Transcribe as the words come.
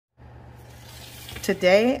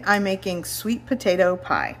Today I'm making sweet potato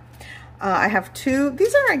pie. I have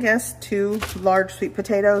these are I guess two large sweet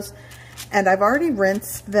potatoes, and I've already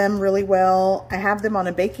rinsed them really well. I have them on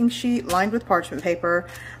a baking sheet lined with parchment paper.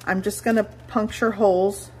 I'm just gonna puncture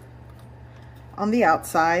holes on the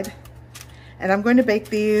outside, and I'm going to bake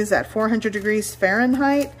these at 400 degrees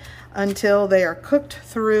Fahrenheit until they are cooked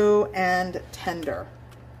through and tender.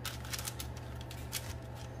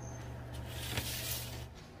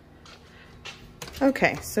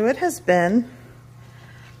 Okay, so it has been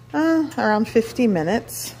around 50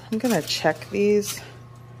 minutes. I'm gonna check these.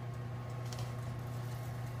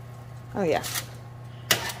 Oh yeah,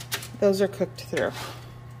 those are cooked through.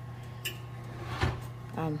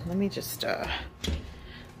 Let me just turn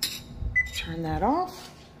that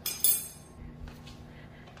off.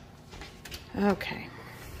 Okay,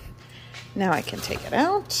 now I can take it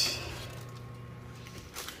out.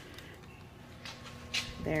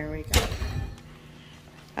 There we go.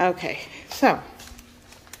 Okay, so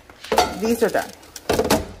these are done.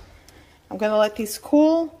 I'm gonna let these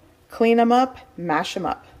cool, clean them up, mash them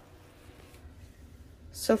up.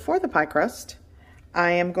 So for the pie crust,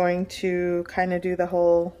 I am going to kind of do the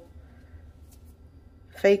whole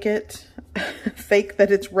fake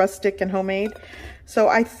that it's rustic and homemade. So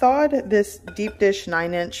I thawed this deep dish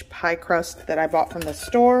 9-inch pie crust that I bought from the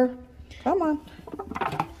store. Come on.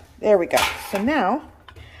 There we go. So now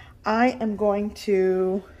I am going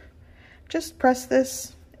to just press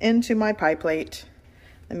this into my pie plate.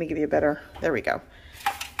 Let me give you a better, there we go.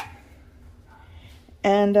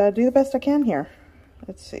 And do the best I can here.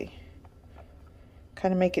 Let's see.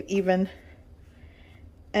 Kind of make it even.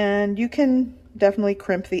 And you can definitely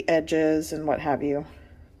crimp the edges and what have you.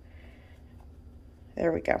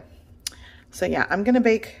 There we go. So yeah, I'm gonna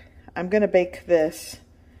bake this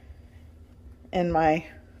in my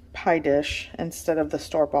pie dish instead of the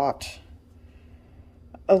store-bought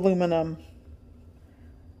aluminum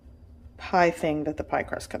pie thing that the pie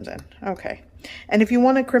crust comes in. Okay, and if you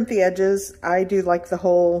want to crimp the edges, I do like the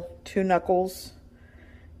whole 2 knuckles.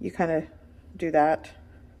 You kind of do that,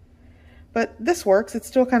 but this works. It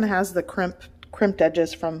still kind of has the crimped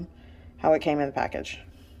edges from how it came in the package.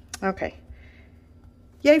 Okay,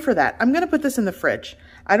 yay for that. I'm gonna put this in the fridge.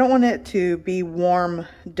 I don't want it to be warm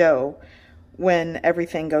dough when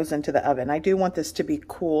everything goes into the oven. I do want this to be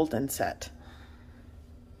cooled and set.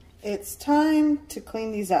 It's time to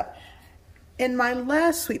clean these up. In my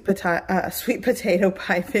last sweet potato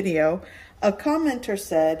pie video, a commenter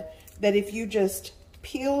said that if you just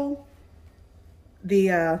peel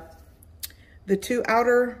the 2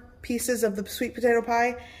 outer pieces of the sweet potato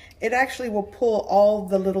pie, it actually will pull all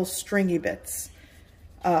the little stringy bits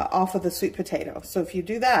off of the sweet potato. So if you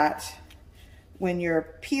do that, when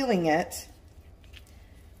you're peeling it,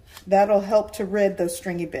 that'll help to rid those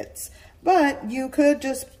stringy bits. But you could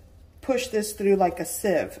just push this through like a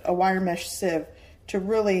sieve, a wire mesh sieve, to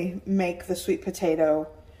really make the sweet potato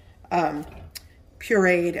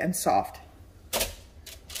pureed and soft.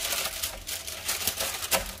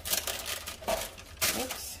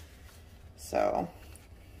 Oops. So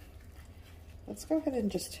let's go ahead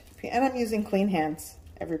and just, and I'm using clean hands,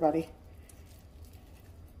 everybody.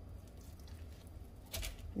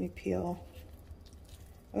 Let me peel.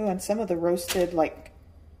 Oh, and some of the roasted, like,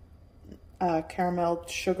 caramel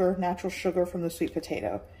sugar, natural sugar from the sweet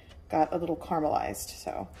potato got a little caramelized.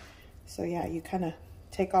 So yeah, you kind of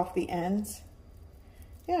take off the ends.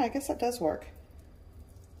 Yeah, I guess that does work.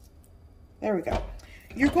 There we go.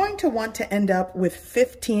 You're going to want to end up with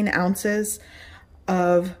 15 ounces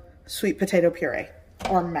of sweet potato puree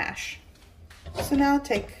or mash. So now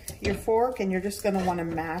take your fork and you're just going to want to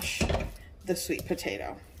mash the sweet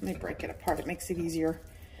potato. Let me break it apart. It makes it easier.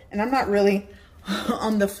 And I'm not really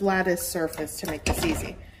on the flattest surface to make this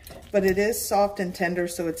easy, but it is soft and tender,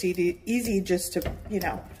 so it's easy just to, you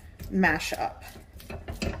know, mash up.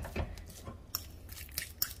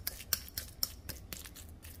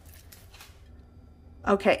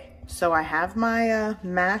 Okay, so I have my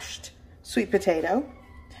mashed sweet potato.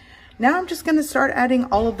 Now I'm just going to start adding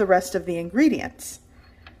all of the rest of the ingredients.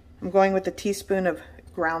 I'm going with a teaspoon of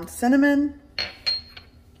ground cinnamon,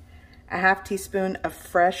 a half teaspoon of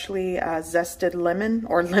freshly zested lemon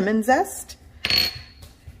or lemon zest,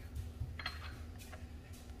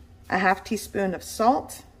 a half teaspoon of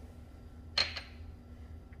salt,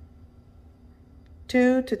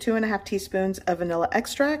 2 to 2.5 teaspoons of vanilla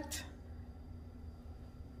extract.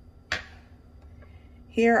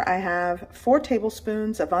 Here I have 4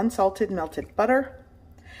 tablespoons of unsalted melted butter.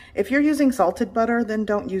 If you're using salted butter, then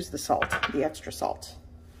don't use the salt, the extra salt.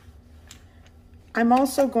 I'm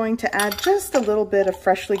also going to add just a little bit of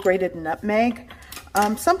freshly grated nutmeg.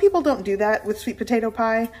 Some people don't do that with sweet potato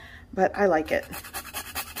pie, but I like it.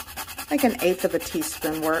 Like 1/8 of a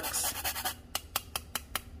teaspoon works.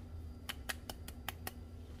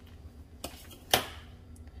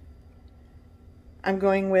 I'm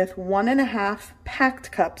going with 1½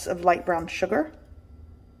 packed cups of light brown sugar,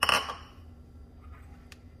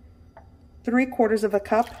 3/4 of a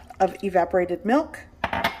cup of evaporated milk,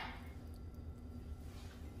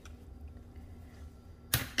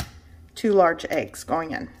 2 large eggs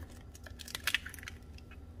going in.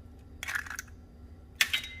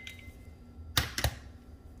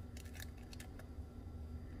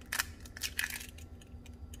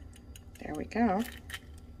 There we go.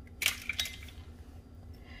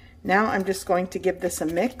 Now I'm just going to give this a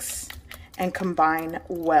mix and combine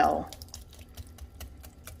well.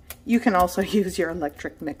 You can also use your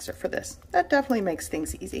electric mixer for this. That definitely makes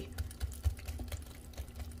things easy.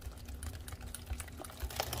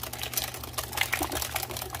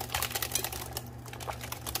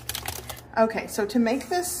 Okay, so to make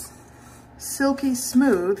this silky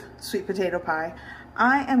smooth sweet potato pie,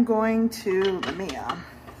 I am going to,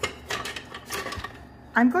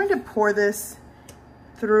 I'm going to pour this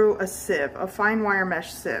through a sieve, a fine wire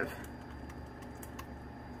mesh sieve,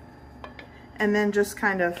 and then just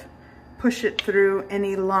kind of push it through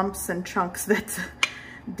any lumps and chunks that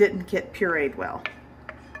didn't get pureed well.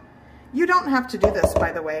 You don't have to do this,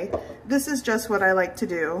 by the way. This is just what I like to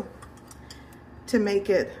do to make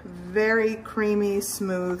it very creamy,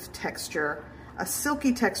 smooth texture, a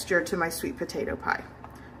silky texture to my sweet potato pie,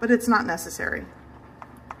 but it's not necessary.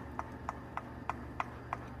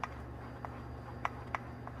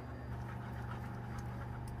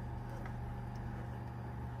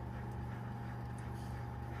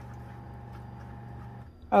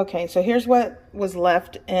 Okay, so here's what was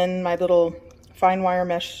left in my little fine wire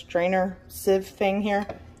mesh strainer sieve thing here.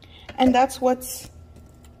 And that's what's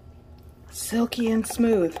silky and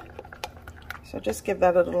smooth. So just give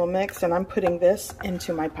that a little mix, and I'm putting this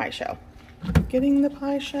into my pie shell. Getting the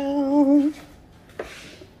pie shell.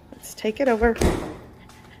 Let's take it over to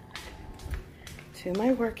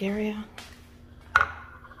my work area.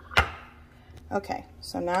 Okay,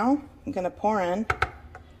 so now I'm gonna pour in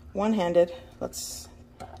one-handed. Let's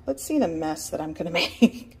see the mess that I'm gonna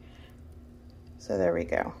make. So there we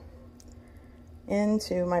go.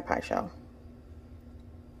 Into my pie shell.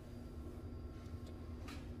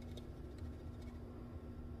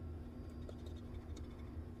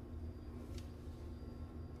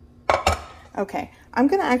 Okay, I'm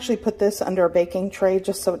gonna actually put this under a baking tray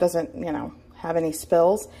just so it doesn't, have any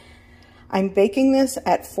spills. I'm baking this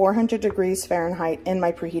at 400 degrees Fahrenheit in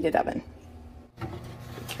my preheated oven. Be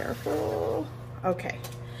careful. Okay.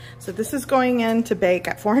 So this is going in to bake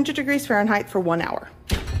at 400 degrees Fahrenheit for 1 hour.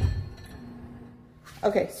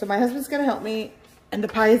 Okay, so my husband's gonna help me, and the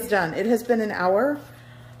pie is done. It has been an hour.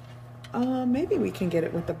 Maybe we can get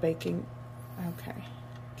it with the baking. Okay,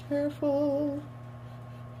 careful.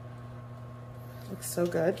 Looks so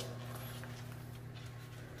good.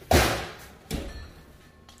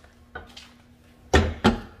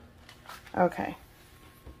 Okay,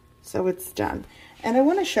 so it's done. And I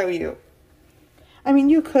wanna show you, I mean,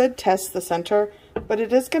 you could test the center, but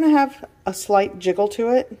it is going to have a slight jiggle to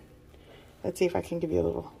it. Let's see if I can give you a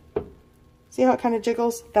little. See how it kind of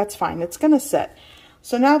jiggles? That's fine. It's going to set.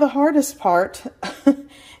 So now the hardest part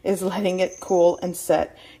is letting it cool and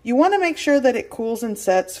set. You want to make sure that it cools and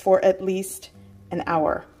sets for at least an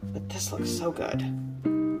hour. But this looks so good.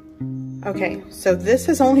 Okay, so this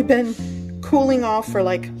has only been cooling off for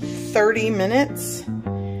like 30 minutes.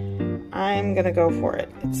 I'm gonna go for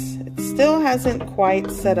it. It still hasn't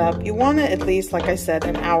quite set up. You want it at least, like I said,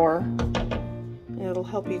 an hour. It'll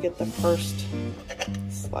help you get the first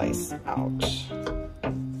slice out.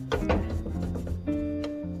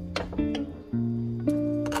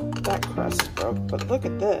 That crust broke, but look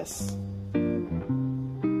at this.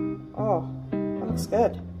 Oh, that looks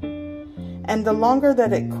good. And the longer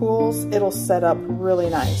that it cools, it'll set up really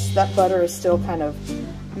nice. That butter is still kind of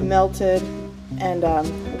melted. And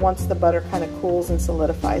once the butter kind of cools and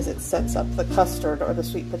solidifies, it sets up the custard or the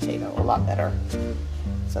sweet potato a lot better.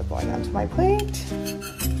 So going onto my plate, there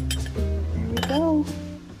we go.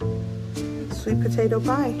 Sweet potato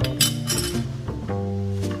pie.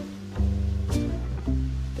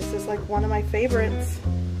 This is like one of my favorites.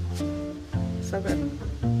 So good.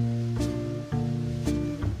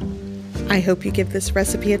 I hope you give this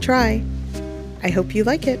recipe a try. I hope you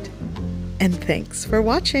like it. And thanks for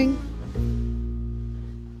watching.